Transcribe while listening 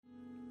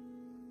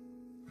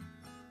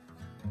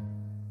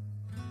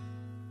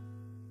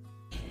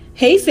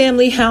Hey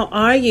family, how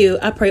are you?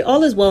 I pray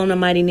all is well in the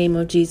mighty name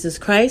of Jesus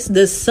Christ,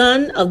 the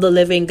Son of the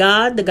living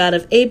God, the God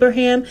of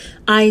Abraham,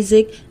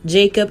 Isaac,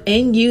 Jacob,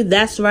 and you.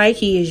 That's right,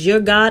 He is your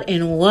God,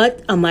 and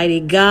what a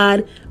mighty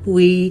God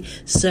we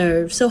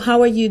serve. So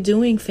how are you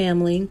doing,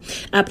 family?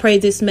 I pray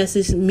this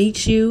message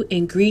meets you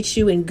and greets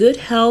you in good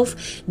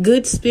health,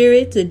 good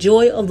spirit, the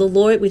joy of the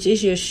Lord, which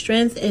is your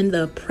strength, and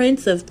the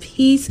Prince of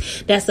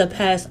Peace that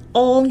surpass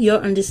all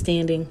your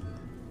understanding.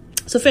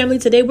 So family,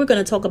 today we're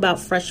going to talk about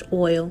fresh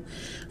oil.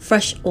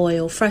 Fresh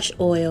oil, fresh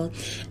oil.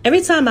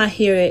 Every time I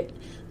hear it,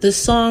 the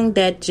song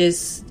that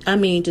just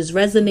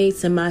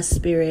resonates in my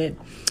spirit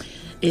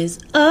is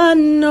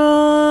anointing,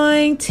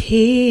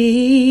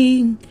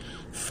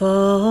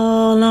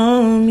 fall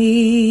on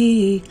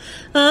me.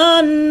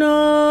 Anointing,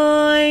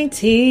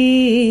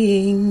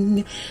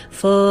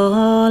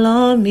 fall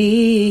on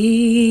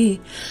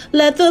me.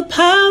 Let the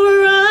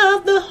power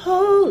of the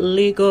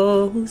Holy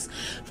Ghost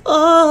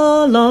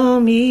fall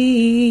on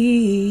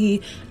me.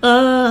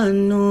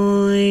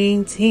 Anointing,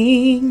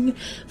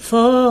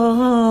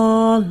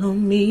 fall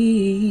on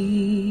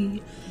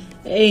me.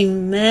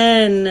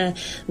 Amen.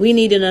 We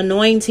need an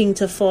anointing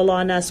to fall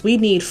on us. We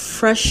need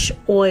fresh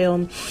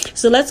oil.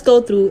 So let's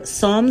go through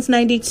Psalms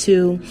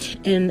 92,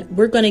 and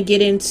we're going to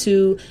get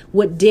into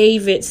what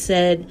David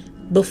said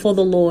before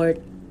the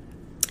Lord.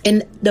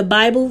 And the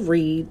Bible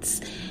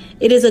reads,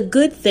 "It is a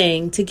good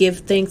thing to give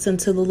thanks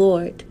unto the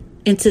Lord,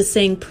 and to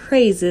sing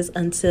praises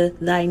unto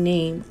thy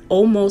name,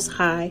 O Most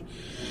High,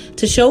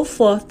 to show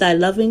forth thy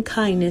loving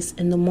kindness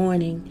in the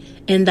morning,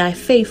 and thy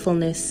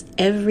faithfulness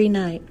every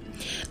night.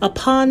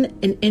 Upon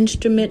an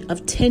instrument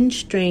of 10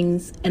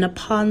 strings, and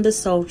upon the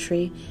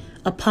psaltery,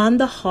 upon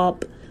the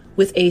harp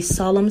with a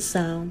solemn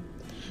sound.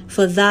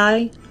 For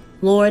thy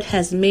Lord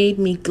has made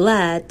me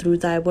glad through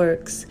thy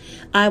works.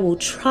 I will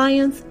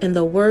triumph in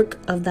the work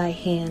of thy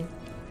hand.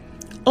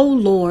 O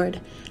Lord,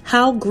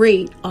 how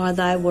great are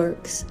thy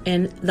works,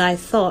 and thy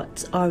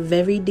thoughts are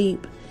very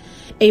deep.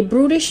 A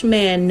brutish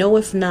man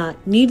knoweth not,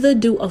 neither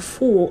do a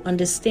fool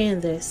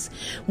understand this.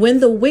 When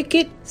the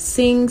wicked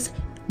springs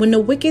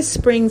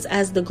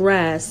as the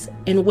grass,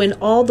 and when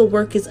all the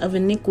workers of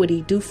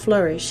iniquity do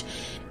flourish,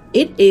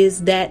 it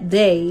is that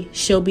they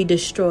shall be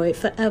destroyed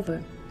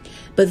forever.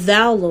 But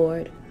thou,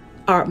 Lord,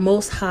 art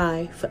most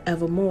high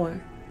forevermore.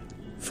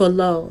 For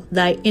lo,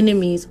 thy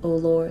enemies, O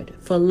Lord,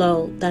 for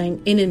lo, thine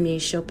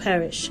enemies shall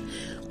perish.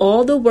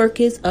 All the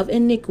workers of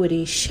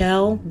iniquity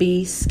shall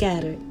be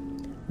scattered.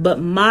 But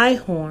my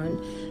horn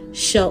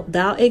shalt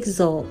thou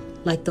exalt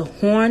like the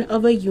horn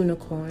of a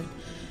unicorn.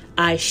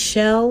 I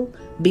shall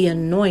be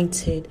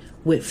anointed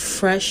with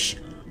fresh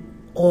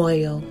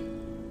oil."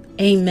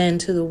 Amen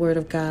to the word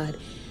of God.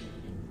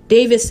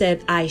 David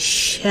said, I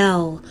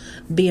shall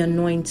be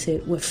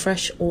anointed with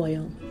fresh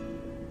oil.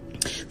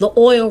 The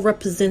oil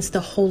represents the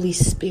Holy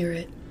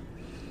Spirit.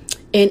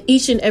 And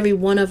each and every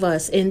one of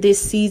us in this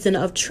season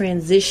of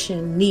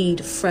transition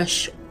need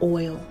fresh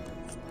oil.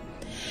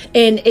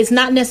 And it's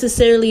not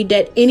necessarily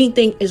that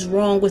anything is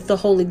wrong with the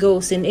Holy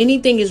Ghost and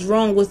anything is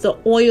wrong with the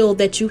oil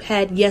that you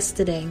had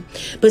yesterday.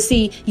 But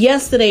see,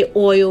 yesterday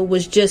oil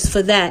was just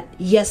for that,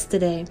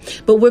 yesterday.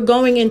 But we're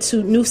going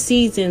into new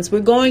seasons.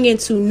 We're going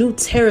into new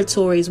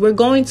territories. We're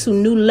going to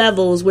new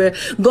levels. We're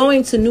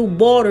going to new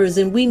borders,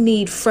 and we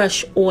need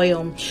fresh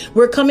oil.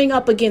 We're coming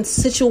up against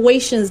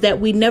situations that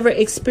we never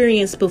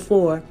experienced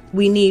before.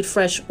 We need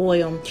fresh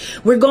oil.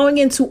 We're going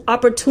into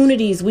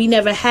opportunities we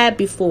never had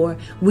before.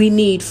 We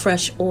need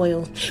fresh oil.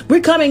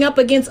 We're coming up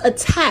against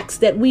attacks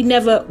that we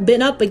never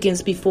been up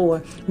against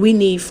before. We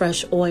need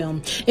fresh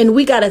oil. And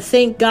we got to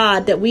thank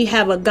God that we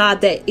have a God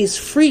that is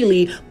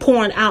freely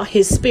pouring out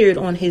his spirit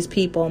on his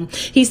people.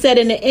 He said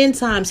in the end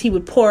times, he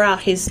would pour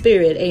out his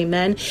spirit.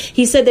 Amen.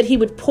 He said that he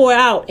would pour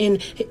out and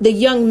the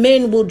young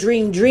men will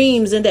dream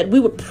dreams and that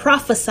we would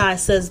prophesy,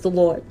 says the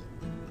Lord.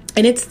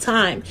 And it's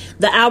time,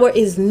 the hour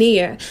is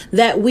near,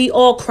 that we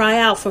all cry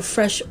out for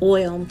fresh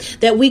oil,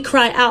 that we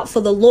cry out for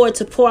the Lord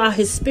to pour out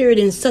his spirit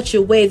in such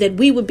a way that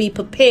we would be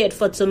prepared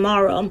for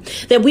tomorrow,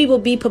 that we will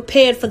be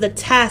prepared for the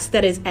task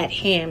that is at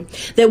hand,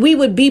 that we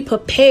would be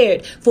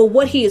prepared for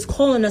what he is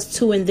calling us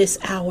to in this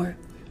hour.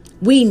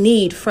 We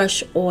need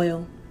fresh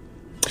oil.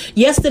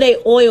 Yesterday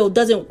oil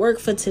doesn't work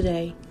for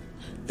today.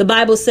 The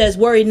Bible says,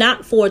 worry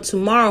not for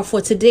tomorrow,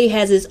 for today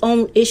has its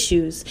own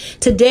issues.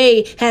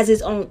 Today has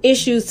its own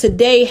issues.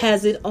 Today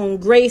has its own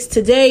grace.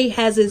 Today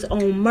has its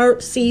own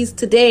mercies.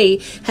 Today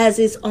has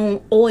its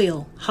own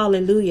oil.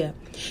 Hallelujah.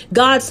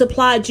 God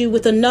supplied you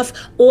with enough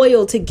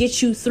oil to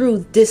get you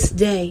through this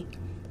day.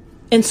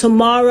 And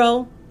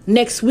tomorrow,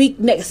 next week,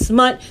 next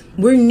month,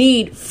 we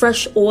need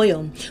fresh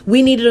oil.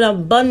 We need an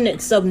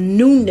abundance of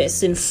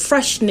newness and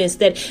freshness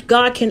that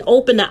God can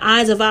open the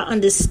eyes of our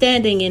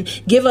understanding and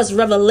give us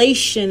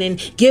revelation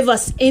and give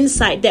us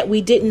insight that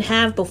we didn't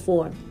have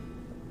before.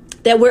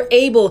 that we're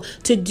able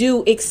to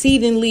do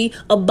exceedingly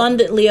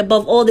abundantly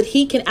above all that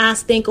he can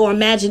ask, think, or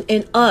imagine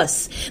in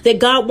us. That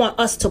God wants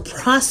us to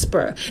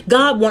prosper.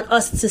 God wants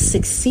us to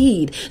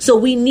succeed. So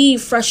we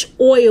need fresh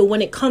oil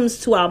when it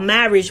comes to our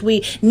marriage.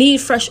 We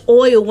need fresh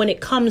oil when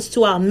it comes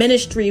to our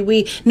ministry.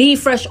 We need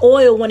fresh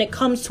oil when it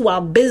comes to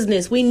our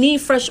business. We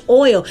need fresh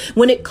oil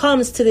when it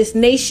comes to this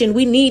nation.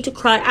 We need to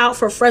cry out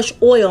for fresh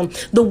oil.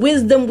 The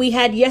wisdom we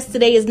had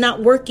yesterday is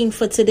not working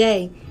for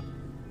today.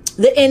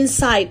 The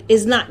insight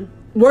is not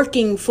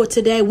working for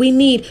today. We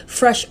need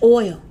fresh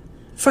oil.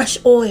 Fresh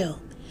oil.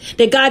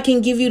 That God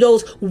can give you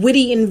those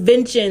witty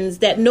inventions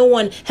that no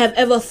one have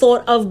ever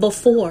thought of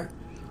before.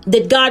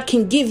 That God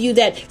can give you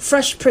that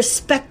fresh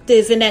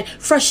perspective and that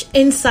fresh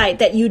insight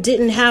that you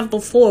didn't have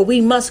before. We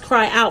must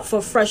cry out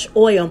for fresh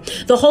oil.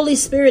 The Holy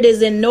Spirit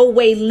is in no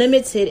way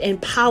limited in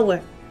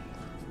power.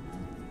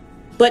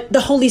 But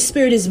the Holy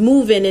Spirit is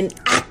moving and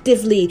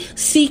actively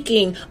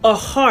seeking a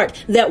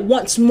heart that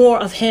wants more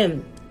of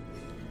him.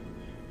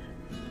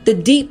 The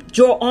deep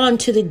draw on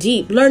to the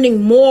deep,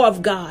 learning more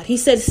of God. He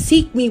said,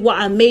 seek me while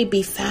I may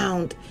be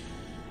found.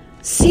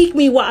 Seek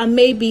me while I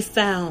may be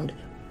found.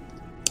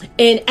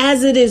 And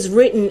as it is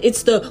written,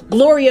 it's the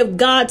glory of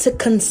God to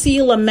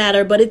conceal a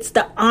matter, but it's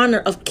the honor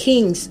of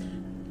kings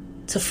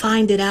to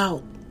find it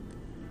out.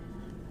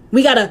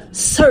 We got to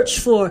search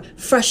for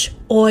fresh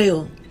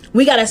oil.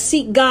 We got to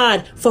seek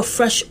God for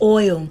fresh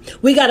oil.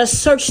 We got to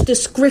search the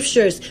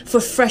scriptures for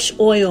fresh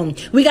oil.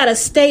 We got to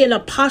stay in a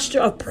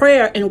posture of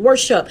prayer and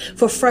worship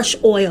for fresh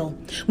oil.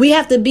 We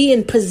have to be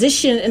in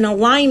position and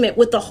alignment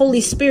with the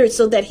Holy Spirit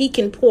so that he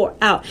can pour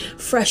out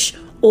fresh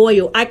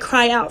oil. I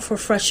cry out for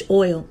fresh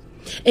oil.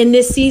 In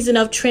this season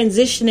of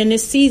transition, in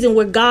this season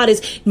where God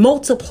is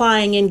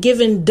multiplying and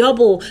giving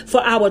double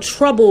for our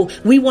trouble,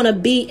 we want to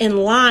be in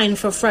line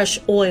for fresh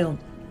oil.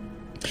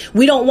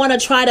 We don't want to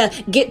try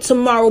to get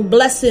tomorrow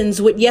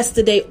blessings with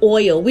yesterday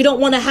oil. We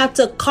don't want to have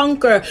to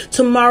conquer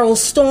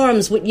tomorrow's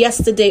storms with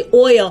yesterday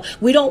oil.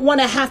 We don't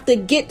want to have to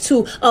get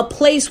to a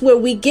place where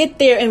we get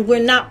there and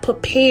we're not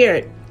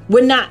prepared.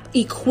 We're not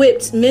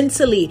equipped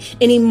mentally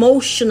and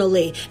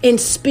emotionally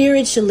and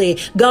spiritually.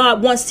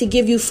 God wants to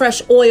give you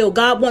fresh oil.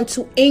 God wants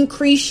to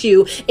increase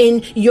you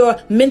in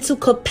your mental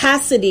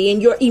capacity, in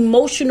your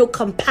emotional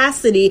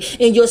capacity,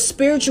 in your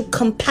spiritual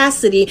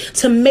capacity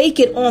to make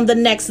it on the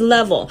next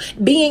level.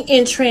 Being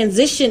in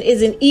transition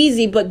isn't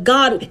easy, but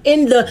God,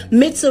 in the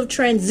midst of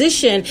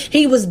transition,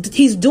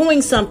 he's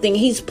doing something.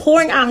 He's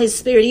pouring out his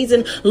spirit. He's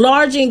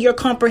enlarging your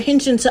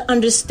comprehension to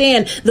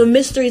understand the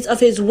mysteries of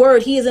his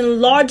word. He is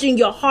enlarging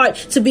your heart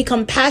to be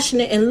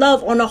compassionate and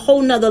love on a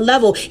whole nother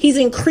level. He's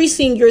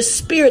increasing your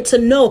spirit to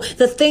know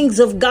the things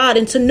of God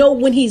and to know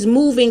when he's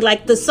moving,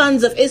 like the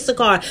sons of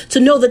Issachar, to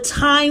know the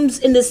times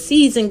in the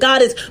season.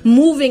 God is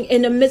moving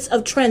in the midst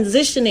of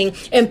transitioning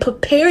and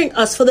preparing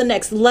us for the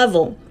next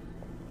level.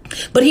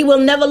 But he will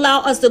never allow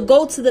us to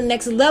go to the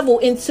next level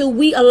until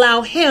we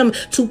allow him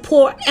to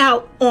pour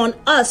out on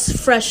us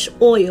fresh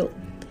oil.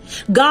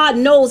 God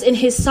knows in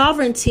his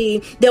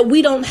sovereignty that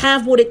we don't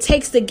have what it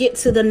takes to get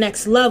to the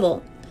next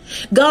level.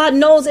 God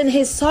knows in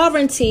his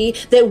sovereignty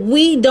that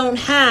we don't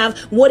have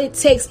what it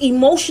takes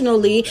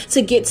emotionally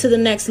to get to the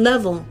next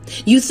level.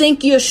 You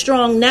think you're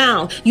strong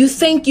now. You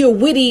think you're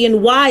witty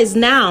and wise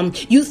now.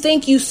 You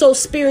think you're so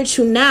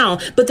spiritual now.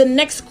 But the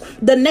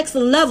next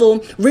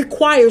level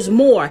requires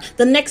more.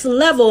 The next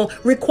level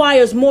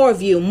requires more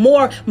of you,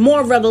 more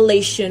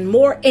revelation,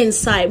 more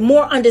insight,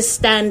 more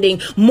understanding,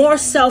 more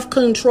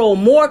self-control,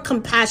 more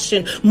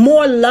compassion,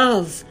 more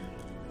love.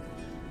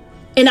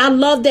 And I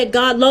love that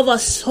God loves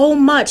us so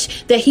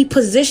much that he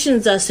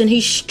positions us and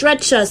he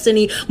stretches us and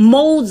he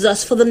molds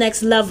us for the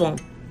next level.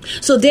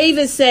 So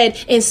David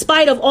said, in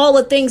spite of all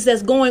the things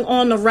that's going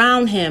on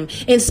around him,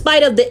 in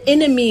spite of the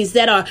enemies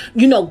that are,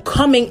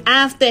 coming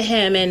after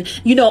him, and,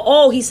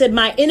 he said,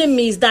 my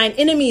enemies, thine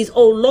enemies,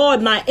 O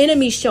Lord, my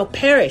enemies shall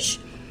perish.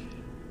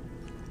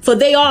 For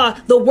they are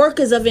the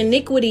workers of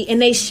iniquity, and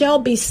they shall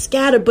be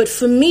scattered. But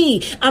for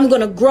me, I'm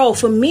going to grow.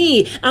 For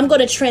me, I'm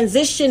going to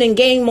transition and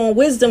gain more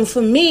wisdom. For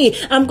me,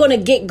 I'm going to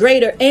get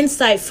greater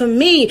insight. For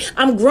me,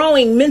 I'm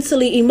growing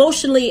mentally,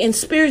 emotionally, and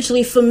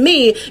spiritually. For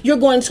me, you're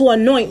going to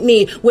anoint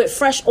me with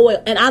fresh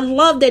oil. And I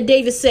love that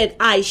David said,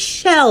 I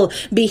shall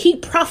be. He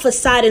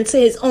prophesied into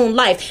his own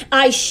life.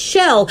 I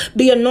shall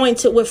be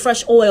anointed with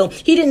fresh oil.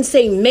 He didn't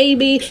say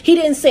maybe. He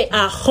didn't say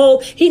I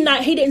hope. He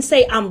didn't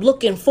say I'm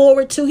looking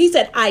forward to. He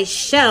said I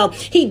shall.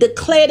 He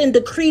declared and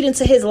decreed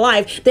into his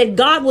life that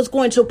God was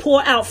going to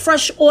pour out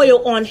fresh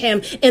oil on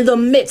him in the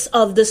midst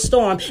of the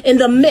storm, in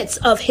the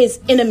midst of his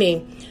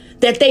enemy.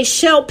 That they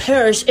shall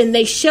perish and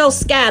they shall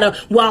scatter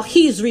while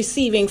he's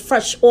receiving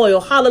fresh oil.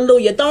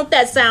 Hallelujah. Don't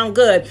that sound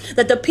good?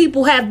 That the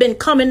people who have been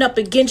coming up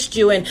against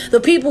you, and the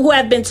people who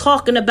have been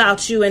talking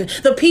about you, and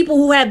the people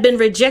who have been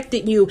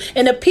rejecting you,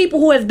 and the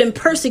people who have been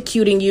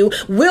persecuting you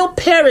will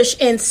perish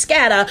and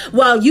scatter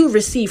while you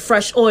receive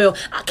fresh oil.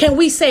 Can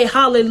we say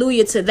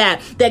hallelujah to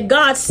that? That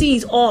God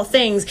sees all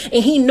things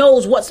and he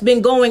knows what's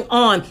been going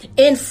on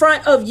in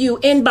front of you,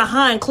 in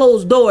behind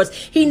closed doors.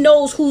 He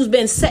knows who's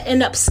been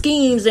setting up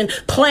schemes and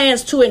plans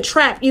plans to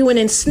entrap you and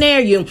ensnare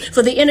you,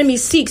 for the enemy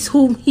seeks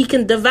whom he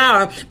can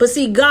devour. But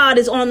see, God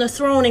is on the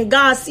throne and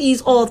God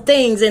sees all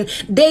things. And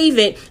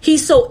David,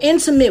 he's so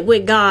intimate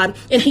with God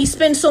and he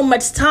spends so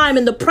much time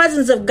in the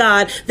presence of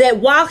God that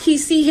while he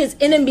see his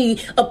enemy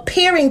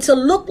appearing to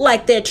look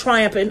like they're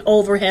triumphant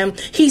over him,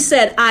 he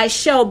said, I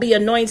shall be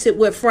anointed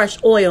with fresh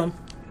oil.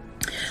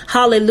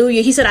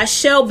 Hallelujah. He said, I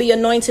shall be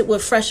anointed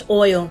with fresh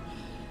oil.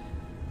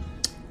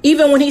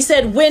 Even when he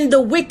said, when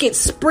the wicked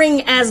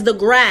spring as the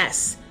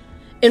grass,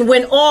 and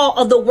when all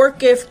of the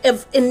workers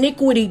of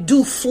iniquity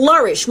do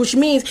flourish, which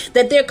means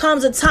that there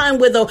comes a time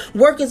where the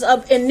workers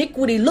of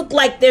iniquity look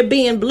like they're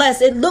being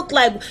blessed. It looked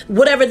like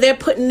whatever they're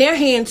putting their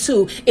hand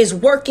to is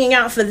working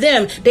out for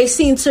them. They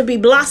seem to be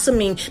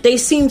blossoming. They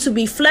seem to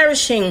be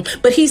flourishing.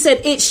 But he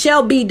said, it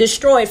shall be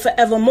destroyed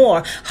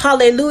forevermore.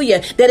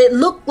 Hallelujah. That it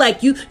looked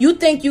like you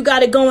think you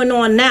got it going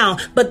on now,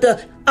 but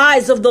the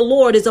eyes of the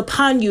Lord is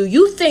upon you.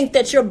 You think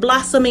that you're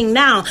blossoming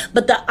now,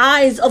 but the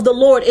eyes of the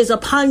Lord is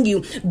upon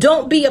you.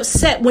 Don't be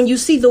upset when you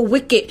see the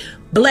wicked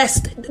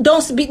blessed.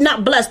 Don't be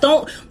not blessed.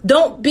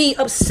 Don't be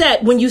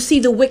upset when you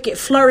see the wicked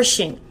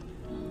flourishing.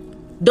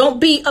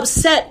 Don't be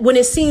upset when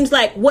it seems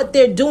like what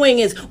they're doing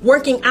is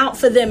working out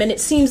for them and it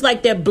seems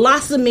like they're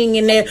blossoming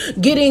and they're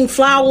getting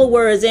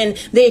flowers and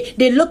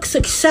they look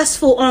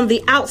successful on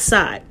the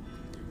outside.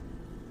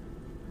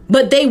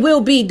 But they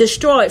will be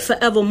destroyed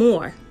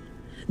forevermore.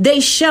 They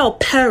shall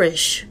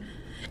perish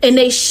and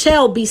they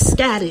shall be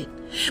scattered.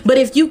 But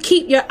if you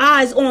keep your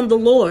eyes on the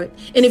Lord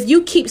and if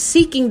you keep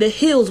seeking the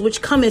hills which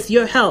cometh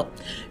your help,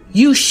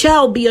 you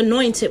shall be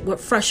anointed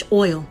with fresh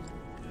oil.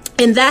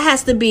 And that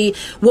has to be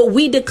what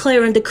we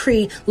declare and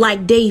decree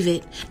like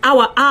David.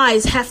 Our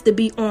eyes have to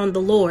be on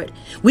the Lord.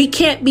 We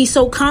can't be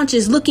so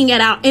conscious looking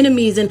at our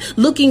enemies and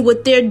looking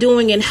what they're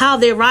doing and how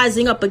they're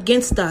rising up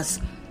against us.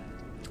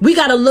 We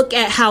got to look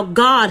at how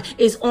God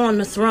is on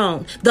the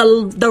throne.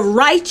 The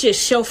righteous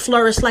shall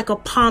flourish like a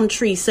palm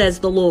tree,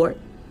 says the Lord.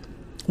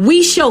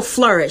 We shall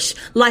flourish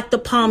like the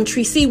palm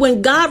tree. See,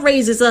 when God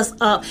raises us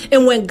up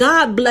and when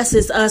God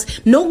blesses us,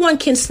 no one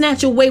can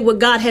snatch away what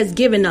God has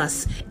given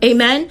us.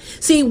 Amen.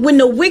 See, when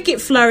the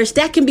wicked flourish,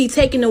 that can be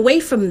taken away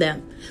from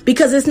them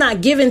because it's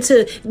not given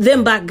to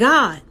them by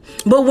God.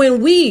 But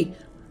when we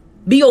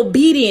be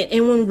obedient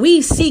and when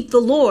we seek the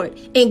Lord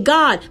and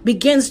God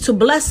begins to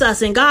bless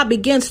us and God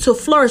begins to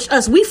flourish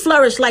us, we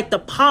flourish like the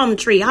palm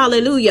tree.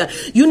 Hallelujah.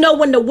 You know,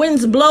 when the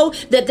winds blow,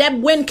 that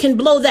wind can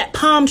blow that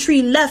palm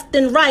tree left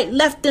and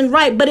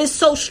right, but it's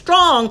so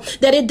strong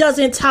that it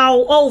doesn't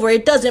towel over.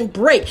 It doesn't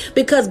break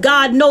because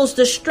God knows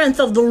the strength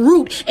of the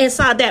root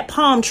inside that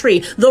palm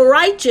tree. The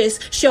righteous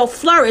shall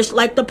flourish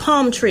like the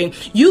palm tree.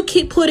 You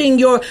keep putting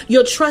your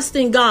trust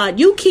in God.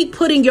 You keep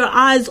putting your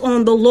eyes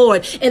on the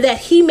Lord and that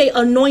he may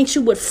anoint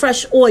you with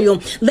fresh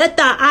oil. Let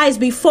thy eyes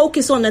be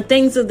focused on the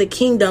things of the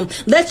kingdom.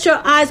 Let your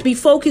eyes be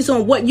focused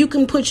on what you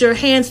can put your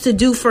hands to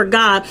do for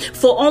God.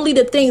 For only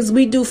the things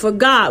we do for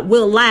God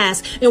will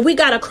last. And we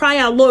got to cry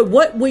out, Lord,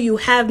 what will you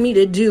have me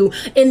to do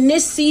in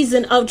this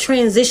season of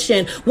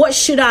transition? What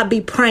should I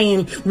be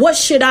praying? What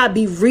should I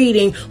be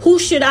reading? Who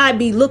should I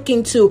be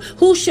looking to?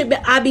 Who should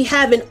I be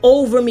having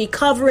over me,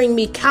 covering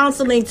me,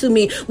 counseling to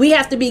me? We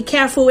have to be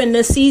careful in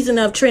the season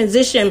of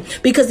transition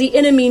because the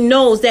enemy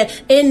knows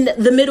that in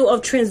the middle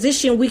of transition,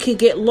 we could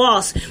get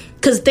lost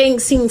because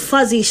things seem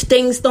fuzzy.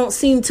 Things don't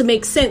seem to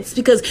make sense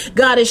because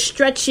God is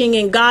stretching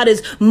and God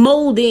is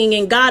molding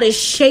and God is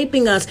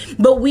shaping us.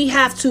 But we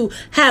have to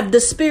have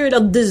the spirit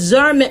of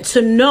discernment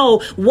to know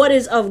what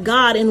is of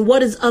God and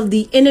what is of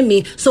the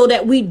enemy so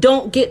that we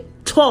don't get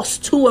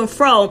tossed to and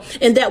fro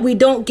and that we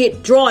don't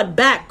get drawn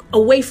back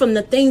away from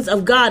the things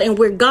of God and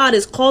where God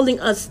is calling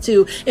us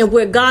to and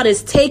where God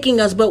is taking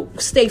us.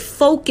 But stay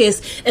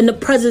focused in the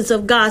presence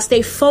of God.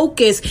 Stay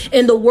focused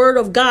in the word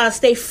of God.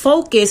 Stay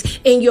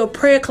focused in your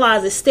prayer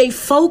closet. Stay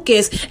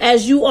focused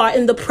as you are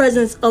in the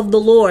presence of the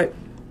Lord.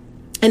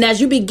 And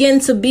as you begin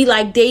to be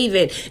like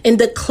David and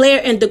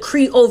declare and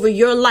decree over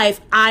your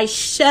life, I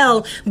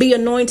shall be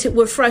anointed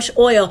with fresh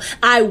oil.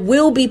 I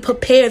will be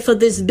prepared for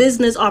this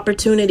business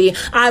opportunity.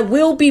 I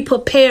will be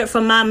prepared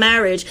for my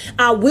marriage.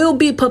 I will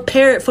be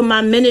prepared for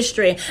my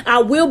ministry.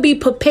 I will be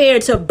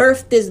prepared to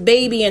birth this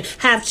baby and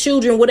have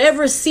children.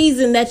 Whatever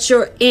season that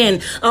you're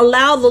in,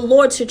 allow the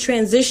Lord to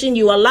transition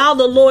you. Allow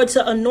the Lord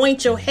to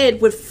anoint your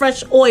head with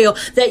fresh oil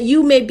that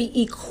you may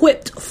be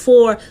equipped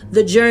for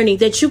the journey,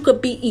 that you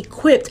could be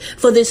equipped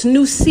for this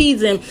new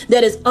season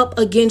that is up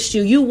against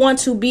you. You want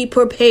to be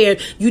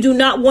prepared. You do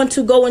not want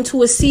to go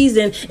into a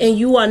season and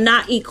you are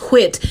not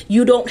equipped.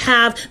 You don't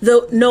have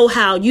the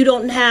know-how. You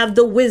don't have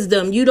the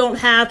wisdom. You don't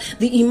have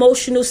the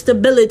emotional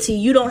stability.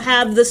 You don't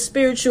have the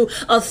spiritual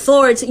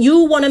authority. You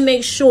want to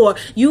make sure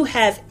you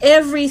have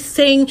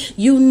everything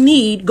you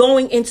need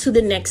going into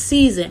the next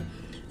season.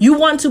 You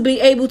want to be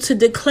able to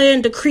declare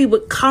and decree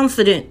with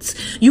confidence.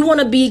 You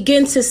want to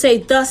begin to say,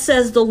 thus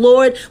says the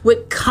Lord,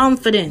 with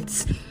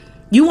confidence.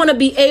 You want to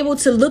be able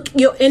to look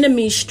your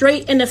enemies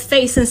straight in the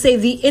face and say,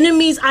 the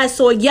enemies I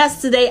saw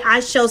yesterday,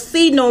 I shall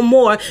see no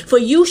more, for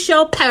you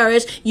shall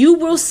perish, you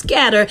will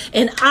scatter,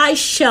 and I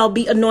shall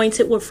be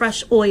anointed with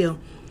fresh oil.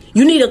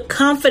 You need a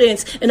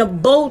confidence and a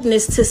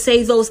boldness to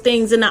say those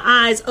things in the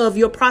eyes of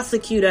your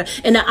prosecutor,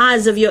 in the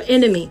eyes of your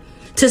enemy.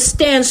 To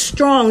stand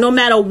strong no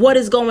matter what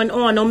is going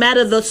on, no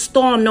matter the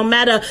storm, no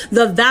matter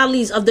the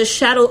valleys of the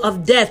shadow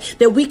of death,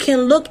 that we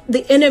can look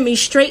the enemy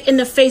straight in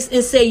the face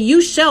and say,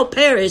 you shall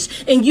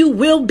perish and you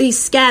will be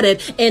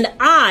scattered and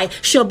I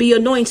shall be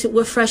anointed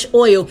with fresh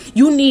oil.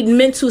 You need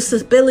mental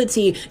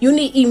stability. You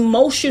need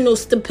emotional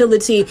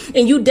stability,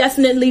 and you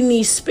definitely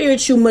need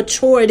spiritual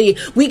maturity.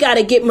 We got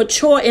to get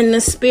mature in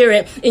the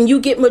spirit, and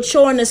you get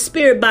mature in the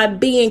spirit by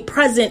being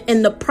present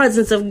in the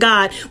presence of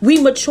God.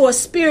 We mature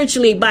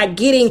spiritually by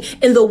getting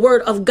in the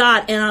word of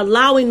God and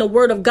allowing the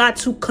word of God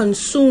to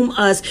consume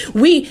us.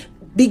 We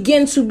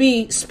begin to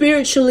be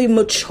spiritually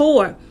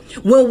mature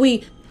when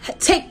we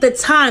take the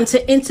time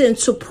to enter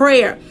into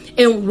prayer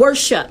and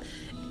worship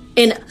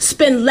and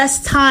spend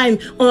less time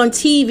on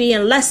TV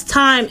and less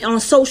time on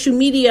social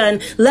media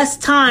and less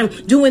time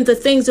doing the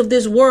things of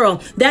this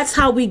world. That's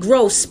how we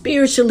grow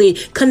spiritually,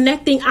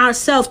 connecting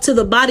ourselves to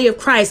the body of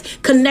Christ,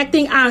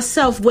 connecting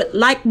ourselves with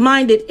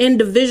like-minded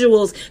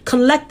individuals,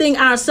 connecting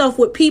ourselves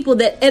with people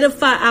that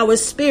edify our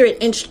spirit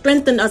and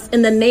strengthen us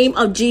in the name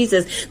of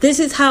Jesus. This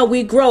is how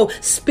we grow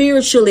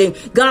spiritually.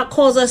 God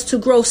calls us to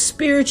grow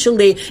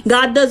spiritually.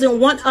 God doesn't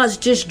want us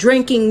just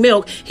drinking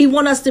milk. He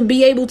wants us to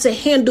be able to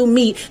handle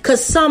meat,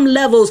 because some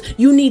levels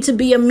you need to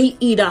be a meat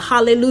eater.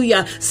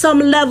 Hallelujah. Some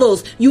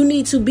levels you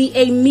need to be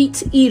a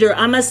meat eater.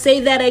 I'm going to say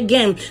that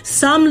again.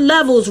 Some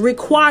levels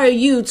require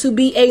you to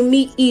be a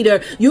meat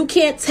eater. You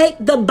can't take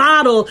the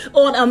bottle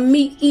on a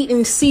meat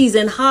eating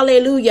season.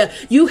 Hallelujah.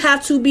 You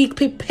have to be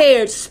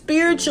prepared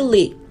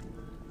spiritually,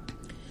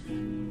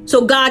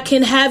 so God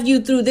can have you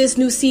through this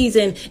new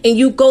season and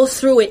you go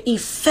through it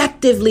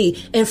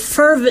effectively and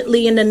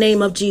fervently in the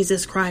name of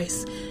Jesus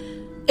Christ.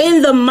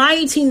 In the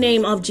mighty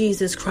name of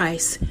Jesus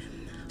Christ.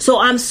 So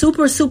I'm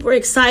super, super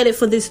excited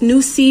for this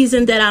new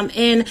season that I'm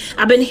in.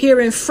 I've been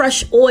hearing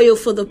fresh oil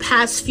for the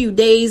past few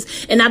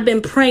days, and I've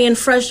been praying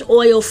fresh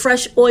oil,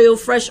 fresh oil,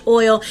 fresh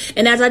oil.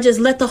 And as I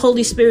just let the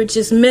Holy Spirit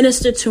just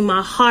minister to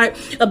my heart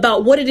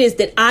about what it is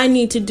that I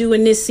need to do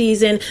in this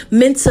season,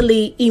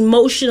 mentally,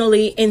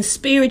 emotionally, and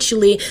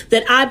spiritually,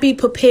 that I be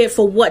prepared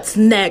for what's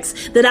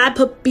next, that I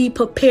be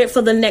prepared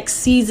for the next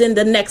season,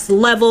 the next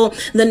level,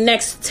 the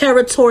next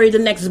territory, the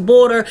next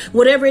border,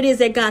 whatever it is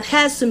that God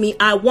has for me,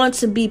 I want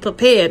to be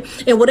prepared.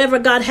 And whatever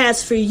God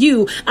has for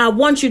you, I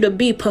want you to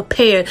be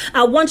prepared.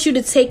 I want you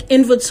to take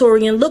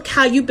inventory and look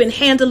how you've been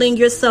handling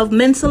yourself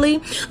mentally.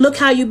 Look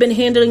how you've been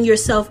handling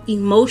yourself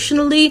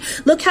emotionally.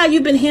 Look how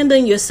you've been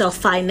handling yourself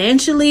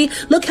financially.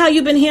 Look how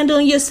you've been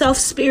handling yourself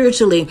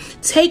spiritually.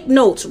 Take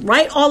notes,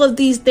 write all of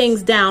these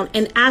things down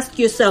and ask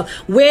yourself,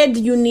 where do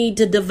you need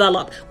to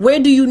develop? Where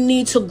do you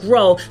need to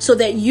grow so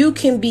that you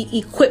can be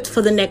equipped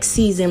for the next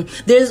season?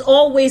 There's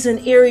always an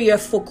area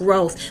for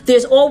growth.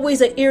 There's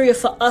always an area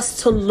for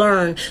us to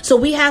learn. So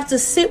we have to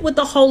sit with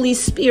the Holy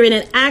Spirit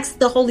and ask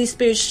the Holy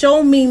Spirit,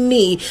 show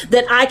me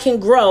that I can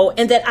grow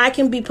and that I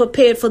can be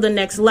prepared for the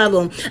next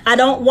level. I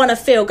don't want to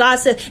fail. God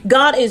said,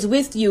 God is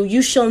with you.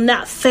 You shall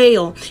not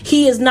fail.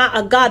 He is not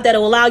a God that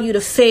will allow you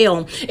to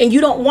fail. And you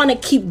don't want to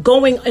keep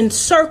going in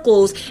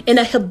circles in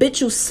a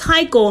habitual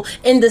cycle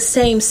in the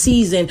same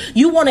season.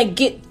 You want to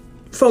get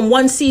from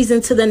one season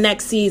to the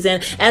next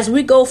season. As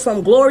we go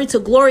from glory to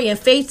glory and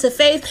faith to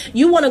faith,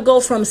 you want to go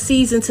from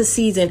season to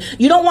season.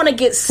 You don't want to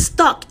get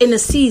stuck in a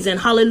season.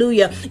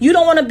 Hallelujah. You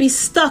don't want to be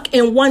stuck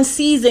in one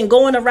season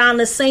going around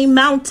the same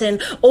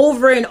mountain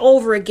over and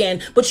over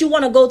again, but you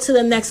want to go to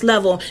the next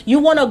level. You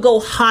want to go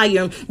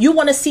higher. You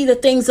want to see the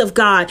things of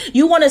God.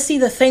 You want to see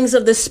the things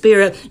of the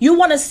Spirit. You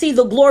want to see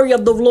the glory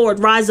of the Lord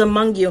rise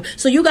among you.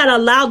 So you got to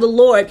allow the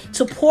Lord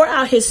to pour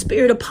out his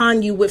Spirit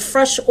upon you with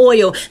fresh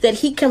oil, that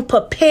he can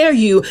prepare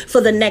you for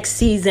the next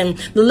season.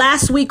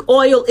 Last week,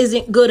 oil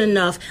isn't good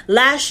enough.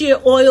 Last year,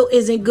 oil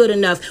isn't good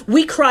enough.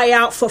 We cry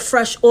out for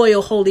fresh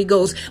oil, Holy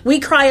Ghost. We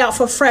cry out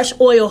for fresh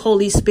oil,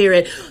 Holy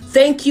Spirit.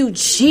 Thank you,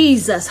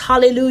 Jesus.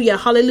 Hallelujah.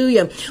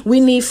 Hallelujah. We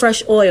need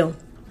fresh oil.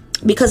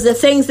 Because the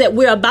things that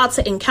we're about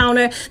to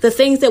encounter, the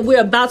things that we're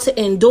about to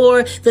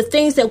endure, the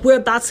things that we're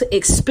about to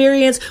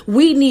experience,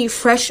 we need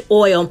fresh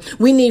oil.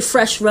 We need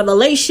fresh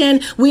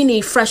revelation. We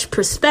need fresh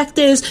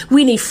perspectives.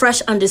 We need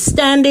fresh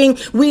understanding.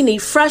 We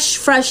need fresh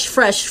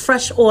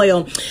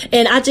oil.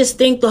 And I just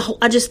thank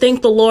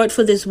the Lord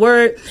for this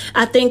word.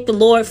 I thank the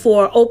Lord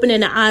for opening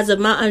the eyes of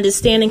my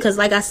understanding. Because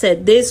like I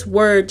said, this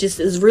word just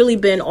has really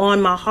been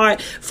on my heart.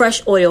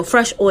 Fresh oil,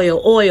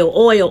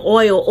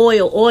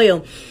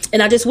 oil.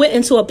 And I just went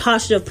into a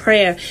posture of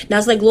prayer. And I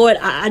was like, Lord,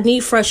 I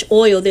need fresh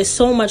oil. There's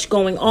so much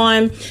going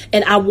on.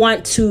 And I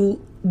want to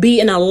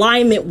be in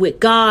alignment with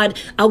God.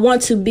 I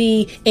want to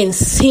be in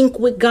sync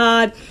with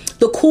God.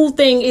 The cool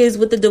thing is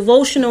with the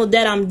devotional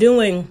that I'm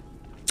doing,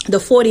 the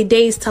 40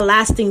 days to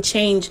lasting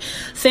change.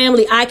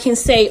 Family, I can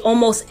say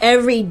almost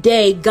every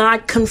day,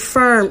 God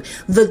confirmed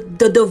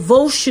the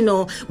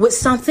devotional with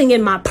something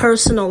in my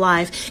personal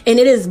life. And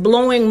it is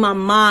blowing my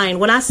mind.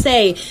 When I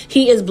say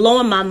he is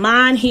blowing my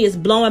mind, he is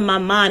blowing my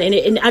mind.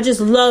 And I just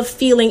love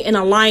feeling in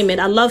alignment.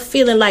 I love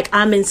feeling like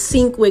I'm in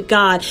sync with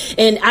God.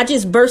 And I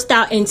just burst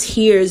out in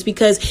tears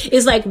because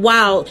it's like,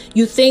 wow,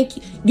 you think,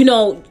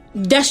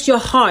 that's your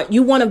heart.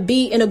 You want to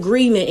be in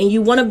agreement and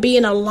you want to be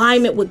in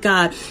alignment with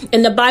God.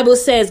 And the Bible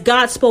says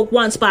God spoke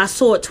once, but I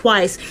saw it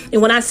twice.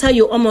 And when I tell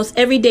you almost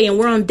every day, and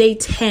we're on day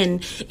 10,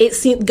 it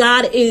seems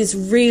God is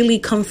really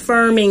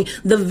confirming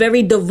the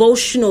very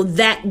devotional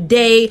that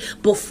day,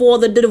 before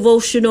the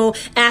devotional,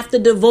 after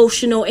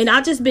devotional. And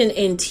I've just been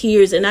in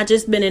tears and I've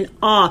just been in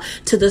awe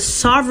to the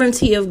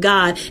sovereignty of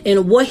God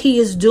and what he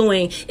is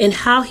doing and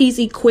how he's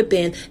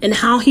equipping and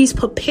how he's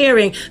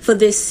preparing for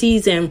this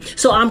season.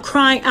 So I'm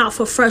crying out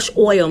for fresh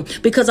oil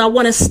because I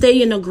want to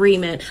stay in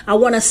agreement. I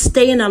want to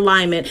stay in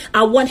alignment.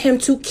 I want him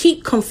to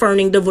keep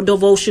confirming the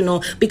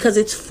devotional because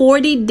it's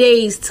 40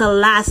 days to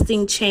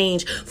lasting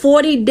change,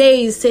 40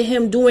 days to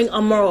him doing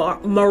a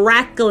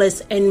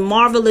miraculous and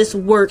marvelous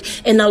work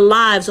in the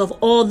lives of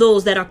all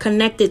those that are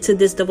connected to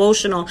this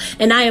devotional.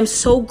 And I am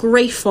so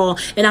grateful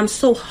and I'm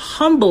so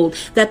humbled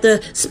that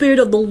the Spirit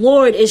of the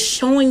Lord is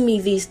showing me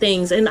these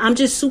things. And I'm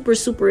just super,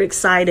 super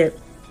excited.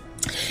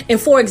 And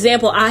for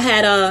example, I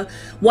had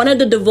one of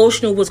the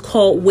devotional was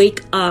called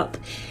Wake Up.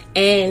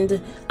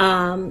 And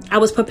I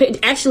was prepared.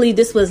 Actually,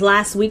 this was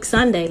last week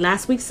Sunday.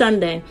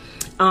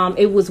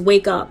 It was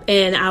Wake Up.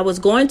 And I was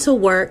going to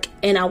work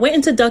and I went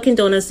into Dunkin'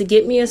 Donuts to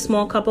get me a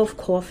small cup of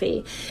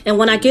coffee. And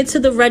when I get to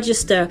the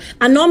register,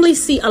 I normally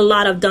see a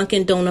lot of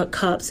Dunkin' Donut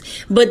cups.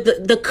 But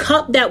the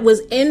cup that was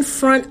in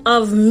front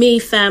of me,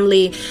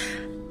 family,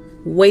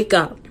 Wake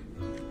Up.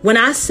 When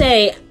I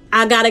say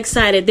I got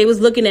excited, they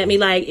was looking at me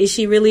like, is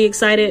she really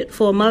excited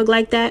for a mug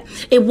like that?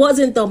 It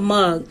wasn't the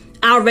mug.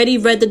 I already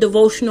read the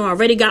devotional. I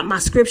already got my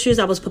scriptures.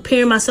 I was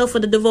preparing myself for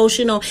the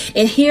devotional.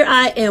 And here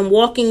I am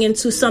walking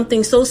into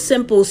something so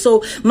simple.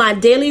 So my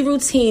daily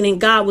routine, and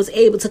God was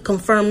able to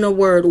confirm the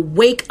word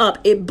wake up.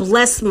 It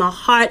blessed my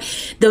heart.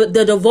 The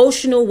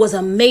devotional was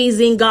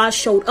amazing. God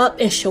showed up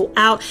and showed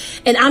out.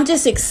 And I'm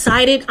just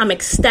excited. I'm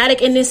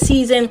ecstatic in this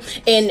season.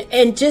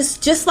 And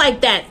just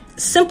like that,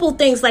 simple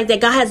things like that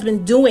God has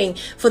been doing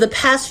for the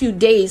past few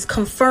days,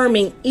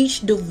 confirming each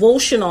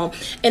devotional.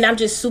 And I'm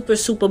just super,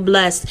 super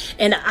blessed.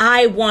 And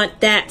I want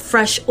that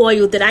fresh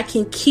oil that I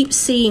can keep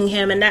seeing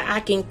him and that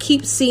I can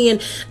keep seeing,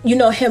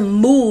 him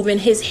move in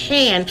his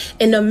hand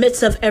in the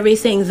midst of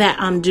everything that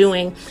I'm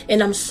doing.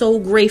 And I'm so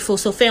grateful.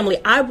 So family,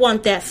 I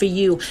want that for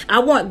you. I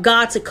want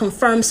God to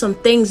confirm some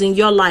things in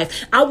your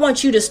life. I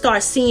want you to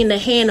start seeing the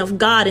hand of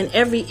God in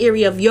every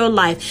area of your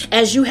life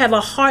as you have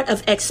a heart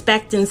of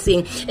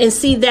expectancy. And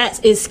see, that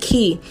is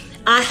key.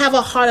 I have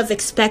a heart of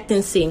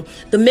expectancy.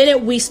 The minute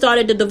we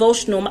started the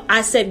devotional,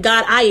 I said,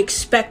 God, I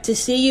expect to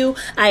see you.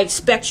 I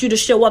expect you to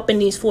show up in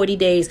these 40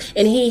 days.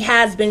 And he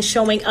has been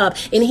showing up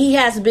and he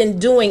has been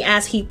doing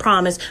as he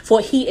promised, for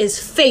he is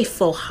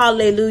faithful.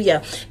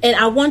 Hallelujah. And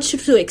I want you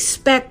to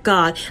expect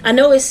God. I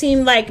know it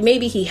seemed like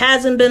maybe he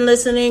hasn't been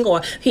listening,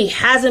 or he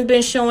hasn't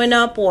been showing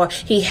up, or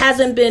he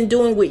hasn't been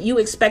doing what you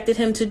expected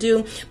him to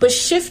do. But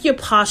shift your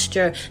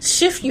posture,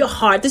 shift your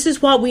heart. This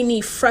is why we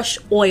need fresh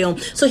oil,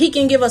 so he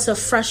can give us a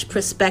fresh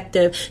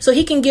perspective, so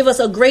he can give us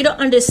a greater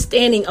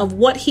understanding of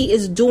what he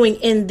is doing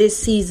in this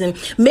season.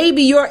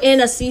 Maybe you're in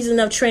a season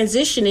of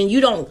transition and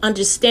you don't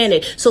understand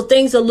it, so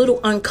things are a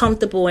little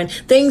uncomfortable and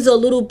things are a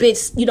little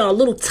bit, a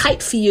little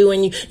tight for you,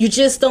 and you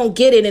just don't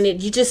get it,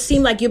 and you just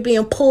seem like you're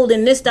being pulled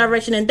in this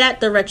direction and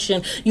that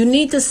direction. You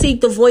need to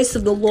seek the voice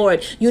of the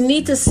Lord. You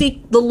need to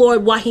seek the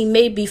Lord while he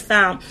may be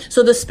found,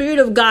 so the Spirit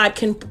of God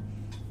can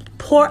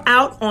pour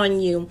out on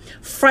you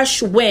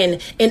fresh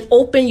wind and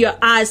open your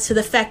eyes to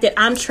the fact that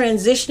I'm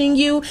transitioning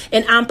you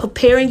and I'm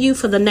preparing you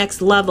for the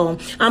next level.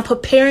 I'm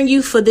preparing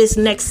you for this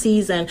next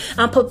season.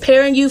 I'm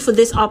preparing you for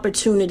this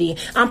opportunity.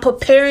 I'm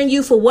preparing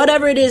you for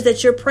whatever it is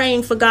that you're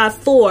praying for God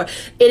for.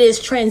 It is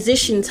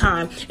transition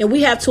time, and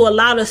we have to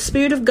allow the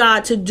Spirit of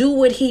God to do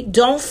what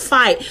don't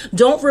fight.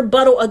 Don't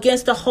rebuttal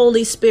against the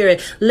Holy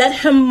Spirit. Let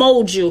him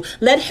mold you.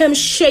 Let him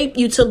shape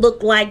you to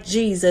look like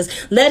Jesus.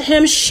 Let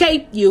him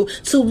shape you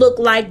to look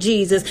like Jesus,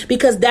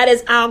 because that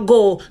is our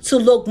goal, to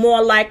look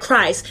more like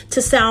Christ,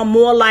 to sound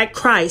more like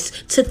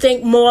Christ, to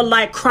think more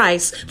like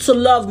Christ, to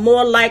love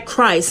more like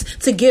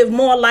Christ, to give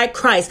more like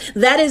Christ.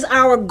 That is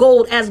our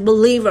goal as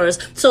believers.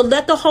 So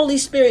let the Holy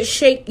Spirit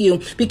shape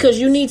you, because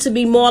you need to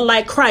be more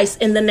like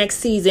Christ in the next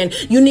season.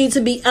 You need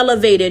to be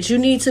elevated. You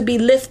need to be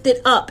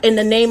lifted up in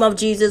the name of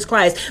Jesus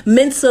Christ.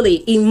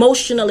 Mentally,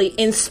 emotionally,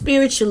 and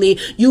spiritually,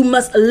 you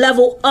must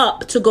level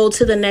up to go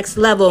to the next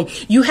level.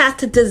 You have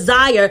to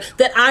desire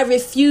that I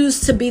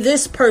refuse to be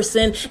this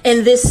person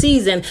in this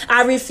season.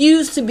 I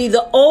refuse to be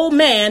the old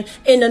man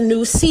in a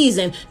new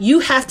season. You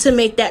have to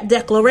make that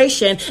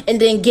declaration and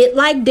then get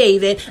like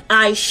David.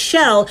 I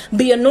shall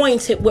be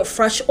anointed with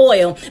fresh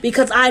oil,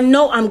 because I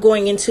know I'm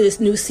going into this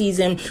new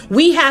season.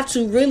 We have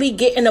to really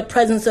get in the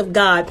presence of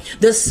God.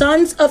 The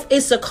sons of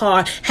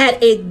Issachar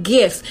had a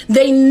gift.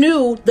 They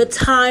knew the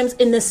times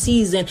in the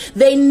season.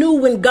 They knew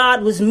when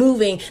God was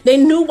moving. They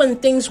knew when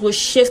things were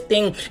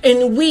shifting.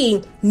 And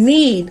we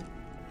need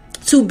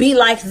to be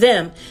like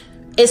them,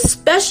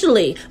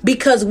 especially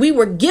because we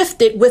were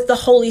gifted with the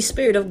Holy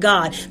Spirit of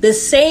God. The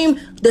same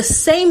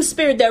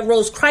Spirit that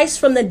rose Christ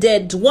from the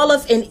dead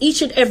dwelleth in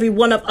each and every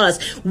one of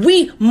us.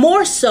 We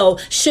more so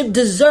should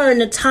discern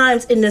the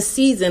times in the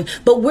season,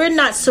 but we're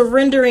not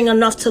surrendering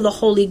enough to the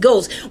Holy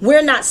Ghost.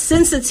 We're not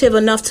sensitive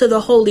enough to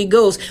the Holy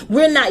Ghost.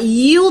 We're not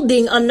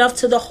yielding enough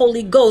to the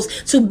Holy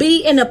Ghost to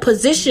be in a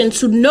position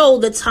to know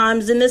the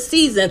times in the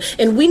season.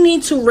 And we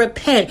need to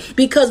repent,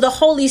 because the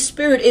Holy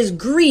Spirit is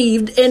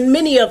grieved in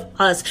many of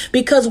us,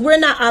 because we're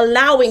not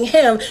allowing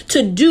him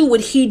to do what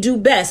he do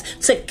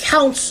best, to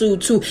counsel,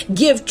 to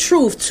give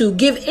truth, to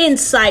give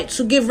insight,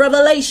 to give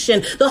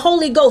revelation. The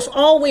Holy Ghost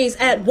always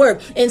at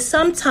work. And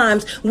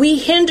sometimes we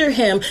hinder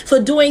him for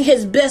doing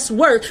his best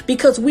work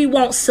because we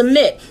won't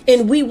submit,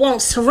 and we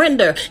won't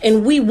surrender,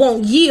 and we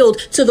won't yield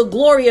to the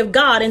glory of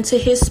God and to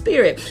his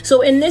Spirit.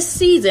 So in this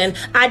season,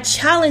 I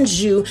challenge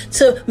you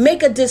to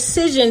make a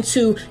decision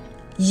to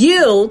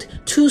yield,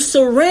 to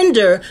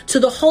surrender to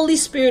the Holy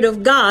Spirit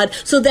of God,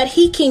 so that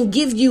he can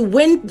give you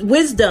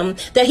wisdom,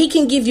 that he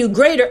can give you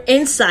greater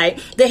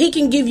insight, that he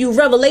can give you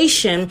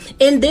revelation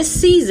in this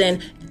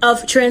season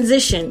of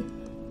transition.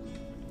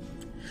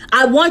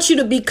 I want you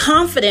to be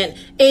confident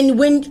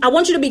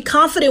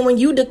when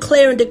you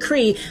declare and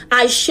decree,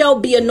 I shall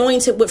be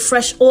anointed with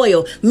fresh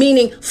oil,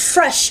 meaning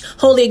fresh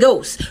Holy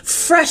Ghost,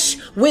 fresh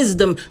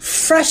wisdom,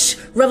 fresh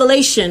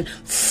revelation,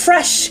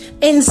 fresh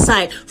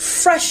insight,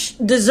 fresh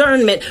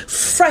discernment,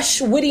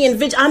 fresh witty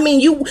invention. I mean,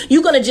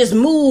 you're going to just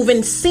move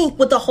and sync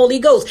with the Holy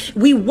Ghost.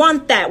 We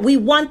want that. We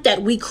want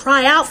that. We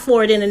cry out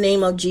for it in the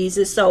name of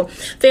Jesus. So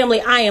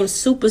family, I am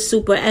super,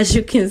 as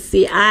you can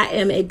see, I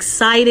am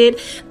excited.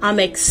 I'm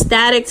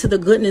ecstatic to the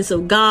goodness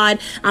of God.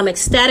 I'm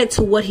ecstatic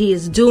to what he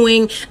is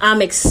doing.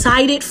 I'm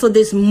excited for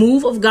this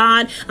move of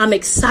God. I'm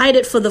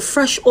excited for the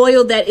fresh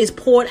oil that is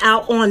poured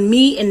out on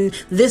me in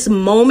this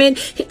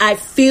moment. I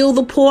feel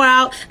the pour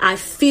out. I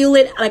feel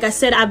it. Like I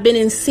said, I've been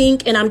in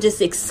sync, and I'm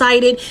just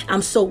excited.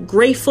 I'm so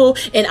grateful,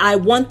 and I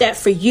want that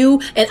for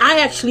you. And I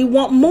actually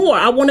want more.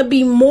 I want to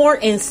be more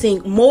in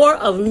sync, more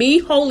of me,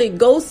 Holy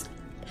Ghost,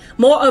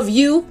 more of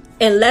you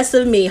and less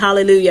of me.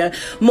 Hallelujah.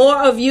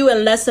 More of you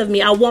and less of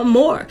me. I want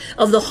more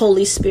of the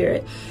Holy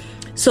Spirit,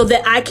 so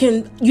that I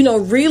can,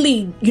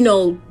 really,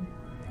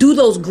 do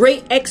those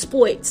great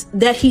exploits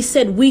that he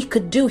said we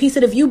could do. He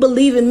said, if you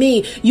believe in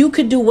me, you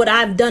could do what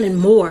I've done and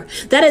more.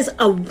 That's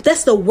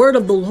the word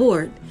of the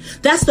Lord.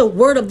 That's the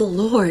word of the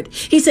Lord.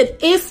 He said,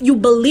 if you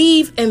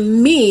believe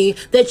in me,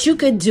 that you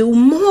could do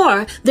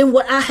more than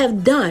what I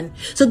have done.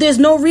 So there's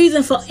no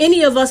reason for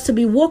any of us to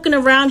be walking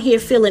around here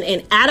feeling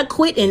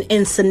inadequate and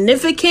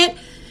insignificant.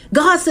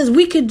 God says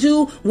we could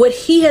do what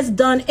he has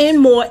done and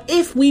more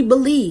if we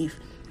believe.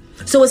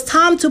 So it's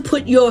time to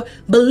put your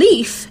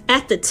belief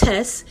at the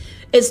test.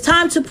 It's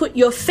time to put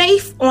your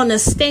faith on a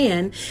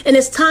stand, and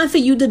it's time for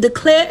you to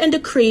declare and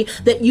decree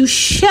that you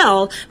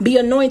shall be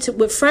anointed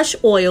with fresh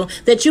oil,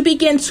 that you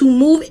begin to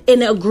move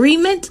in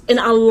agreement, in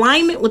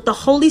alignment with the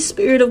Holy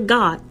Spirit of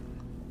God,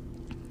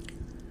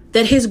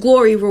 that his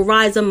glory will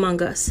rise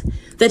among us,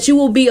 that you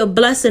will be a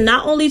blessing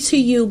not only to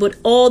you, but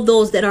all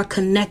those that are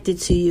connected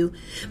to you.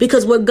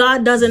 Because what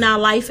God does in our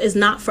life is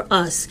not for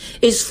us.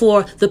 It's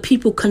for the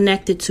people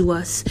connected to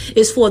us.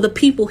 It's for the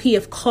people he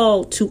have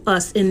called to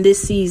us in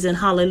this season.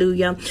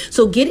 Hallelujah.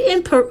 So get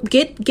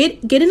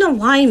in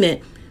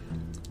alignment.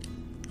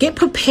 Get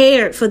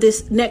prepared for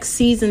this next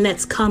season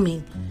that's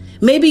coming.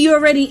 Maybe you're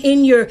already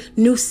in your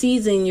new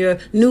season, your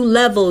new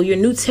level, your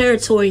new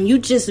territory, and you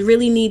just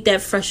really need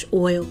that fresh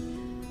oil.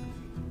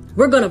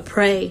 We're going to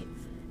pray.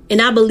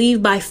 And I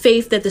believe by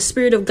faith that the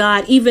Spirit of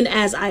God, even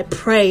as I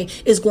pray,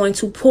 is going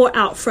to pour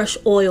out fresh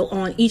oil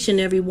on each and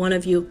every one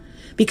of you,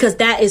 because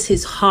that is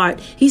his heart.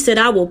 He said,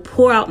 I will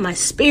pour out my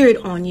Spirit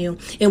on you.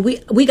 And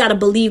we got to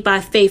believe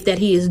by faith that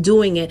he is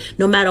doing it,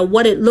 no matter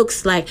what it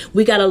looks like.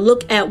 We got to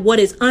look at what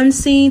is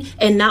unseen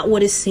and not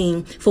what is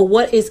seen. For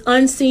what is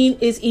unseen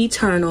is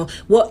eternal.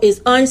 What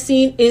is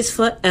unseen is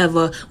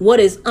forever. What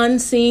is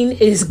unseen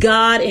is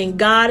God, and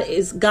God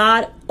is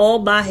God all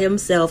by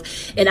himself.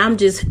 And I'm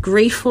just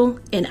grateful,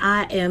 and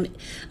I'm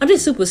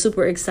just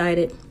super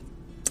excited.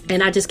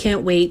 And I just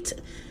can't wait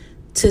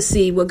to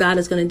see what God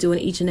is going to do in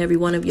each and every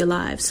one of your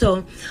lives.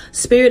 So,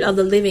 Spirit of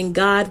the living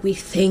God, we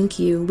thank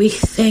you. We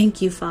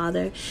thank you,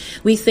 Father.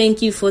 We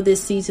thank you for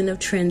this season of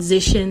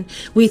transition.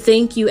 We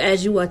thank you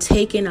as you are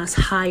taking us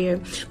higher.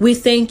 We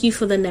thank you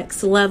for the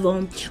next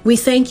level. We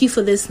thank you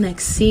for this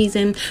next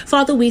season.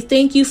 Father, we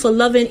thank you for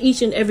loving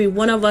each and every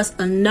one of us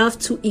enough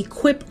to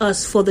equip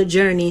us for the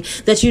journey,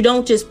 that you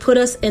don't just put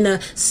us in a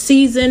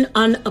season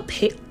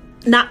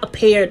not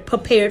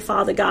prepared,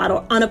 Father God,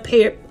 or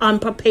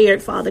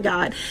unprepared, Father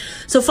God.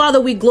 So, Father,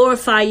 we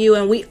glorify you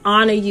and we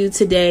honor you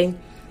today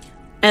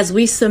as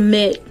we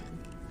submit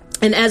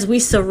and as we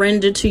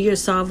surrender to your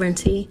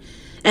sovereignty.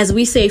 As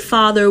we say,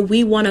 Father,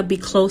 we want to be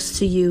close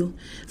to you.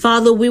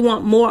 Father, we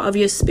want more of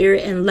your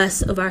spirit and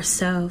less of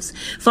ourselves.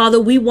 Father,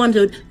 we want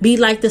to be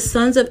like the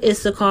sons of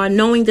Issachar,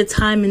 knowing the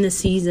time and the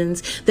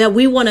seasons, that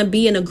we want to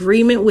be in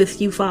agreement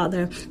with you,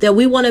 Father, that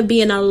we want to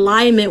be in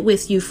alignment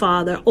with you,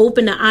 Father.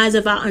 Open the eyes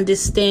of our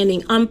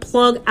understanding,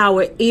 unplug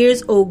our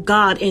ears, oh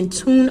God, and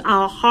tune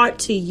our heart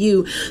to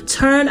you.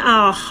 Turn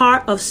our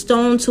heart of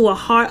stone to a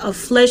heart of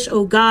flesh,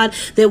 oh God,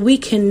 that we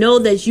can know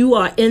that you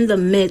are in the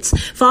midst.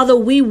 Father,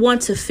 we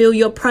want to feel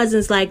your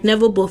presence like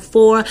never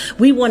before.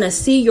 We want to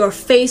see your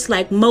face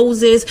like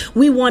Moses.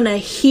 We want to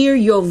hear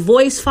your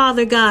voice,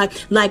 Father God,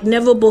 like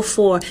never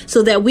before,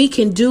 so that we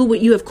can do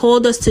what you have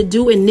called us to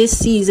do in this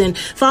season.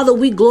 Father,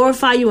 we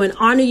glorify you and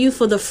honor you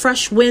for the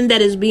fresh wind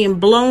that is being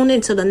blown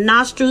into the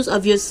nostrils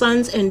of your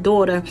sons and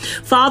daughter.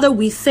 Father,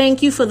 we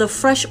thank you for the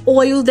fresh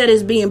oil that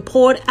is being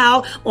poured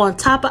out on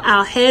top of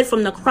our head,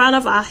 from the crown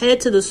of our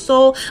head to the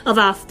sole of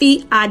our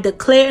feet. I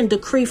declare and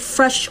decree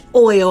fresh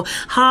oil.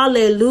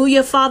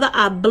 Hallelujah. Father,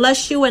 I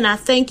bless you and I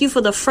thank you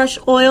for the fresh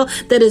oil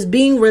that is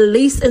being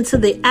released into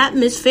the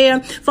atmosphere.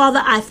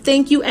 Father, I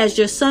thank you as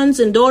your sons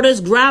and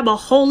daughters grab a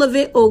hold of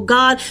it, oh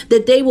God,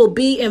 that they will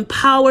be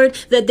empowered,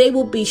 that they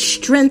will be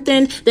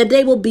strengthened, that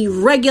they will be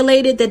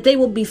regulated, that they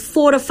will be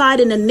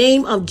fortified in the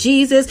name of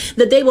Jesus,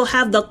 that they will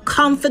have the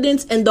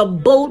confidence and the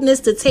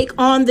boldness to take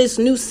on this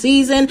new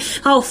season.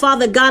 Oh,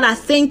 Father God, I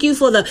thank you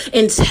for the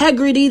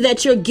integrity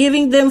that you're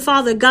giving them,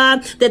 Father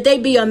God, that they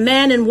be a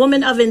man and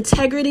woman of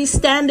integrity,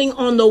 standing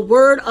on the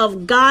word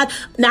of God,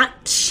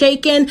 not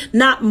shaken,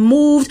 not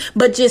moved,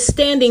 but just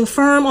standing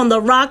firm on the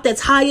rock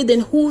that's higher than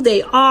who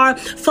they are.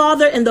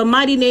 Father, in the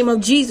mighty name of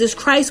Jesus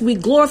Christ, we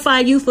glorify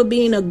you for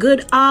being a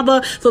good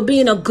Abba, for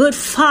being a good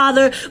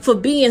Father, for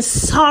being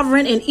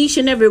sovereign in each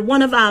and every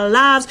one of our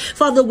lives.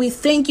 Father, we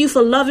thank you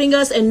for loving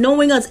us and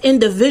knowing us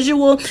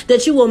individual,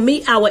 that you will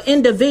meet our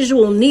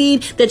individual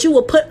need, that you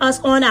will put us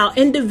on our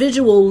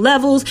individual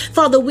levels.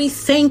 Father, we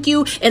thank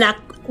you, and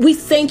we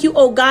thank you,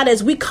 oh God,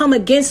 as we come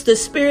against the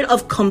spirit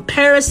of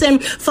comparison.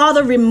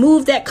 Father,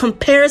 remove that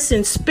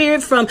comparison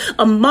spirit from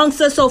amongst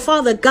us, oh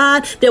Father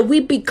God, that we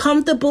be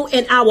comfortable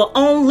in our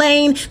own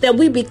lane, that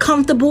we be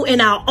comfortable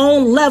in our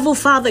own level,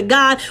 Father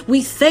God.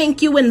 We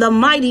thank you in the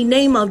mighty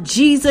name of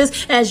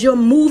Jesus as you're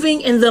moving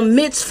in the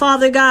midst,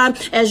 Father God,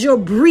 as you're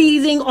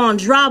breathing on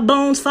dry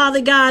bones, Father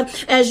God,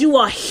 as you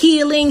are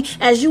healing,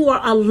 as you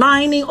are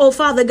aligning, oh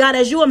Father God,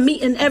 as you are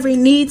meeting every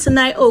need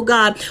tonight, oh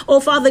God.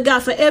 Oh Father God,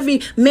 for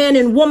every man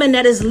and woman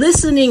that is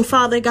listening,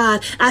 Father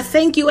God, I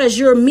thank you as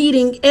you're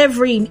meeting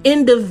every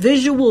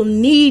individual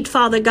need,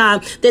 Father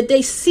God, that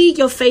they see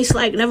your face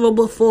like never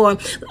before.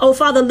 Oh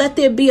Father, let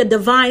there be a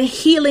divine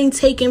healing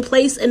taking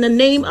place in the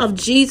name of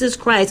Jesus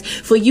Christ,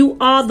 for you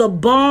are the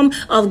balm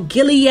of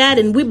Gilead,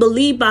 and we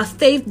believe by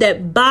faith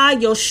that by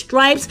your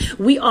stripes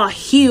we are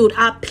healed.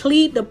 I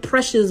plead the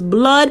precious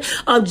blood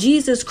of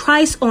Jesus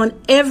Christ on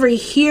every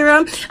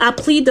hearer. I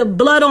plead the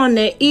blood on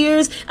their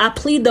ears. I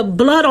plead the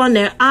blood on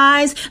their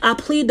eyes. I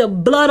plead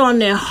the blood on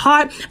their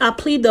heart. I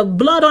plead the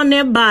blood on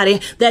their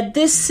body, that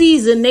this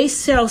season they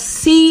shall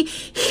see,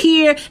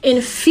 hear,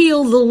 and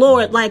feel the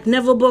Lord like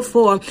never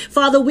before.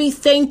 Father, we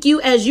thank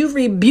you as you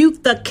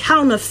rebuke the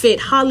counterfeit,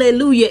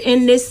 hallelujah,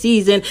 in this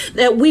season,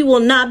 that we will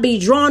not be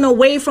drawn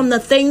away from the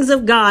things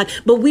of God,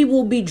 but we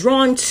will be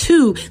drawn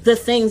to the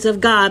things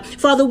of God.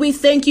 Father, we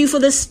thank you for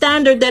the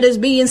standard that is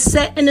being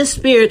set in the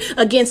spirit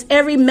against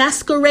every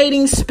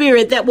masquerading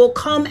spirit that will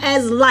come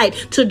as light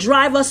to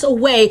drive us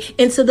away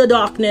into the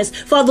darkness.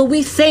 Father,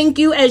 we thank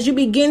you as you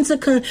begin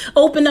to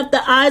open up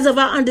the eyes of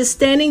our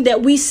understanding,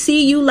 that we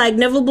see you like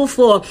never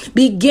before.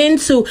 Begin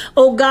to,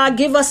 oh God,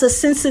 give us a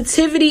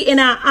sensitivity in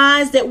our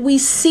eyes, that we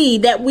see,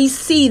 that we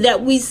see,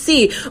 that we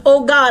see.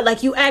 Oh God,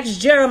 like you asked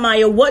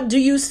Jeremiah, what do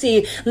you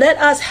see? Let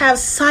us have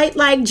sight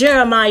like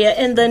Jeremiah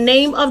in the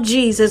name of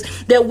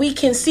Jesus, that we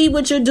can see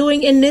what you're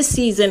doing in this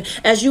season.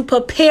 As you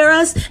prepare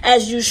us,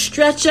 as you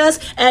stretch us,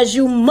 as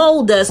you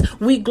mold us,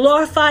 we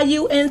glorify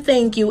you and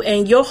thank you.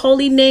 In your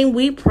holy name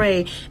we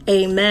pray.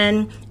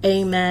 Amen,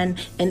 amen,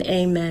 and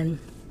amen.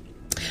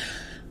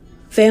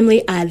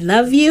 Family, I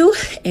love you,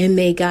 and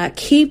may God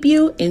keep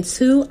you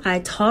until I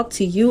talk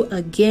to you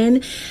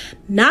again.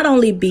 Not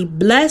only be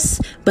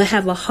blessed, but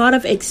have a heart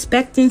of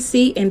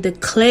expectancy and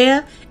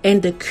declare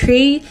and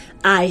decree,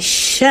 I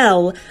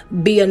shall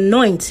be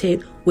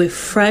anointed with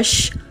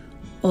fresh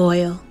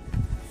oil.